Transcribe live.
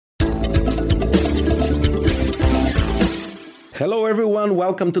Hello everyone,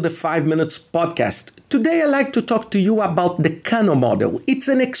 welcome to the 5 Minutes Podcast. Today I'd like to talk to you about the Kano model. It's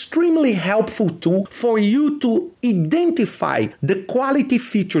an extremely helpful tool for you to identify the quality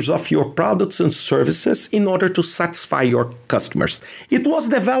features of your products and services in order to satisfy your customers. It was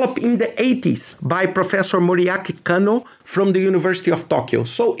developed in the 80s by Professor Moriaki Kano from the University of Tokyo.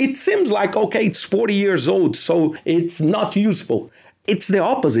 So it seems like, okay, it's 40 years old, so it's not useful. It's the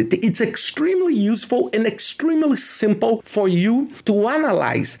opposite. It's extremely useful and extremely simple for you to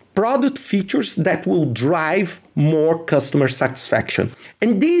analyze product features that will drive more customer satisfaction.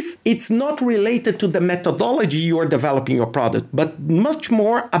 And this, it's not related to the methodology you are developing your product, but much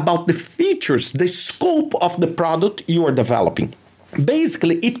more about the features, the scope of the product you are developing.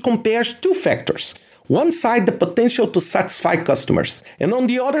 Basically, it compares two factors. One side, the potential to satisfy customers, and on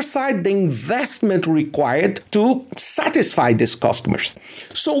the other side, the investment required to satisfy these customers.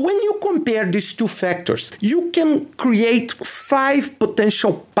 So when you compare these two factors, you can create 5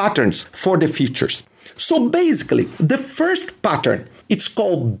 potential patterns for the features. So basically, the first pattern, it's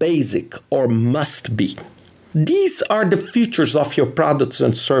called basic or must be. These are the features of your products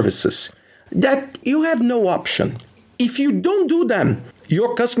and services that you have no option. If you don't do them,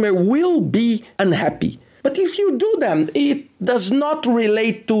 your customer will be unhappy. But if you do them, it does not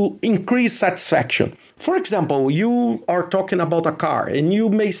relate to increased satisfaction. For example, you are talking about a car and you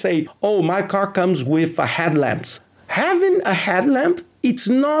may say, oh, my car comes with a headlamp. Having a headlamp, it's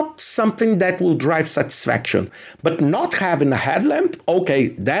not something that will drive satisfaction. But not having a headlamp, okay,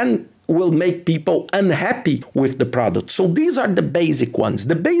 then will make people unhappy with the product. So these are the basic ones.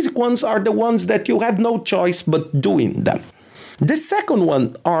 The basic ones are the ones that you have no choice but doing them. The second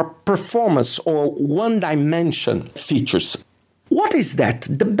one are performance or one-dimension features. What is that?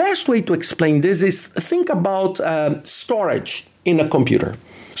 The best way to explain this is think about storage in a computer.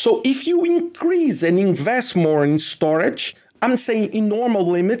 So if you increase and invest more in storage, I'm saying in normal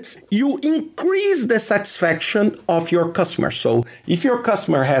limits, you increase the satisfaction of your customer. So if your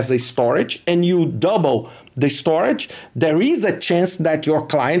customer has a storage and you double the storage, there is a chance that your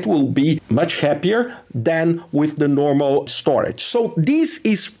client will be much happier than with the normal storage. So this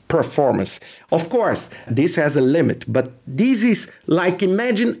is performance. Of course, this has a limit, but this is like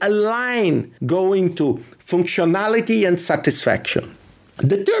imagine a line going to functionality and satisfaction.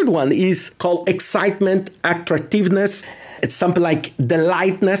 The third one is called excitement, attractiveness. It's something like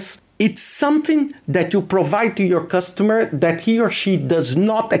delightness. It's something that you provide to your customer that he or she does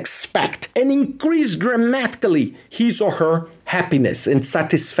not expect and increase dramatically his or her happiness and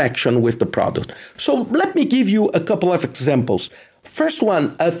satisfaction with the product. So let me give you a couple of examples. First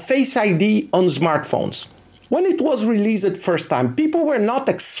one, a Face ID on smartphones. When it was released the first time, people were not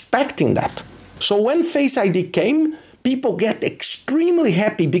expecting that. So when Face ID came, people get extremely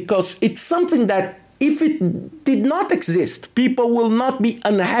happy because it's something that if it did not exist, people will not be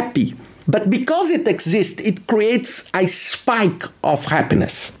unhappy. But because it exists, it creates a spike of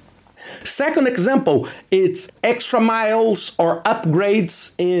happiness. Second example, it's extra miles or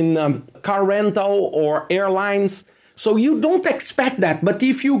upgrades in car rental or airlines. So you don't expect that. But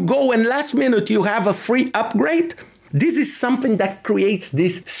if you go and last minute you have a free upgrade, this is something that creates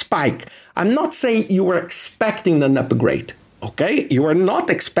this spike. I'm not saying you were expecting an upgrade. Okay, you are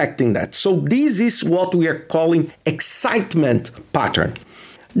not expecting that. So this is what we are calling excitement pattern.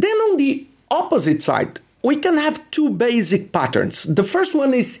 Then on the opposite side, we can have 2 basic patterns. The first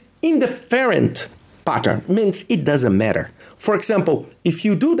one is indifferent pattern, means it doesn't matter. For example, if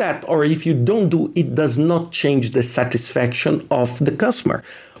you do that or if you don't do, it does not change the satisfaction of the customer.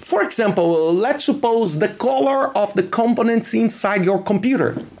 For example, let's suppose the color of the components inside your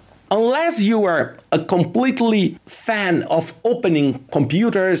computer. Unless you are a completely fan of opening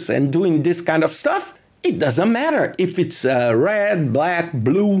computers and doing this kind of stuff, it doesn't matter if it's red, black,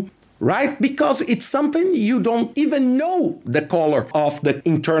 blue, right? Because it's something you don't even know the color of the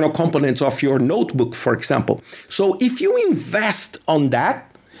internal components of your notebook, for example. So if you invest on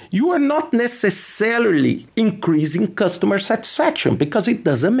that, you are not necessarily increasing customer satisfaction because it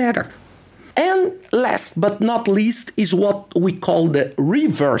doesn't matter. And last but not least is what we call the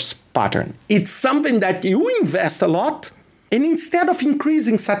reverse pattern. It's something that you invest a lot, and instead of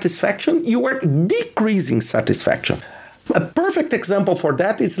increasing satisfaction, you are decreasing satisfaction. A perfect example for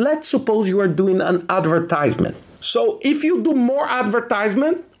that is, let's suppose you are doing an advertisement. So if you do more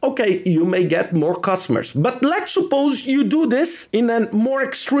advertisement, okay, you may get more customers. But let's suppose you do this in a more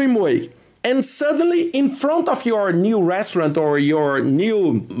extreme way. And suddenly, in front of your new restaurant or your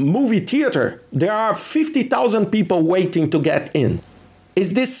new movie theater, there are 50,000 people waiting to get in.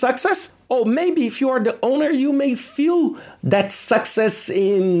 Is this success? Oh, maybe if you are the owner, you may feel that success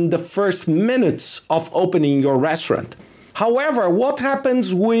in the first minutes of opening your restaurant. However, what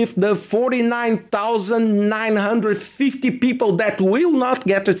happens with the 49,950 people that will not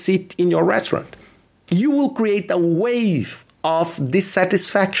get a seat in your restaurant? You will create a wave of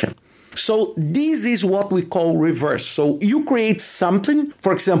dissatisfaction. So this is what we call reverse. So you create something,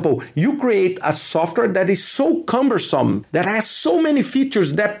 for example, you create a software that is so cumbersome, that has so many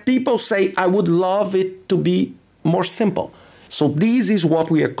features that people say, I would love it to be more simple. So this is what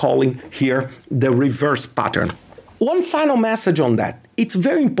we are calling here the reverse pattern. One final message on that. It's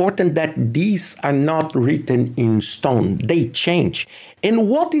very important that these are not written in stone. They change. And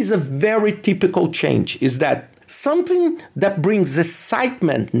what is a very typical change is that something that brings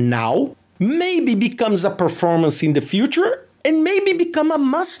excitement now maybe becomes a performance in the future and maybe become a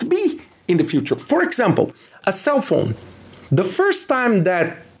must-be in the future. For example, a cell phone. The first time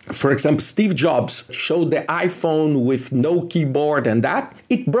that, for example, Steve Jobs showed the iPhone with no keyboard and that,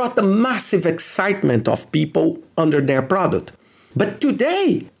 it brought a massive excitement of people under their product. But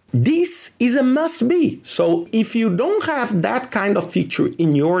today, this is a must-be. So if you don't have that kind of feature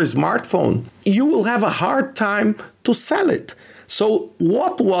in your smartphone, you will have a hard time to sell it. So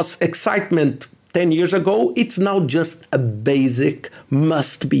what was excitement 10 years ago, it's now just a basic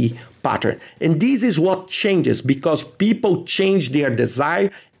must-be pattern. And this is what changes because people change their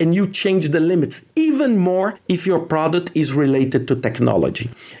desire and you change the limits even more if your product is related to technology.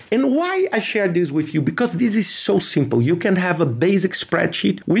 And why I share this with you? Because this is so simple. You can have a basic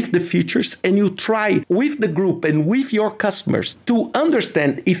spreadsheet with the features and you try with the group and with your customers to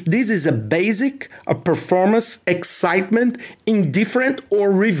understand if this is a basic, a performance, excitement, indifferent,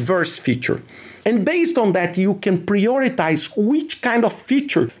 or reverse feature. And based on that, you can prioritize which kind of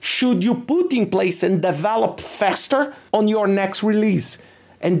feature should you put in place and develop faster on your next release.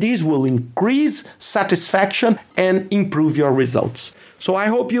 And this will increase satisfaction and improve your results. So I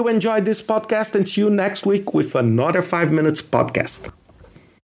hope you enjoyed this podcast and see you next week with another 5 Minutes podcast.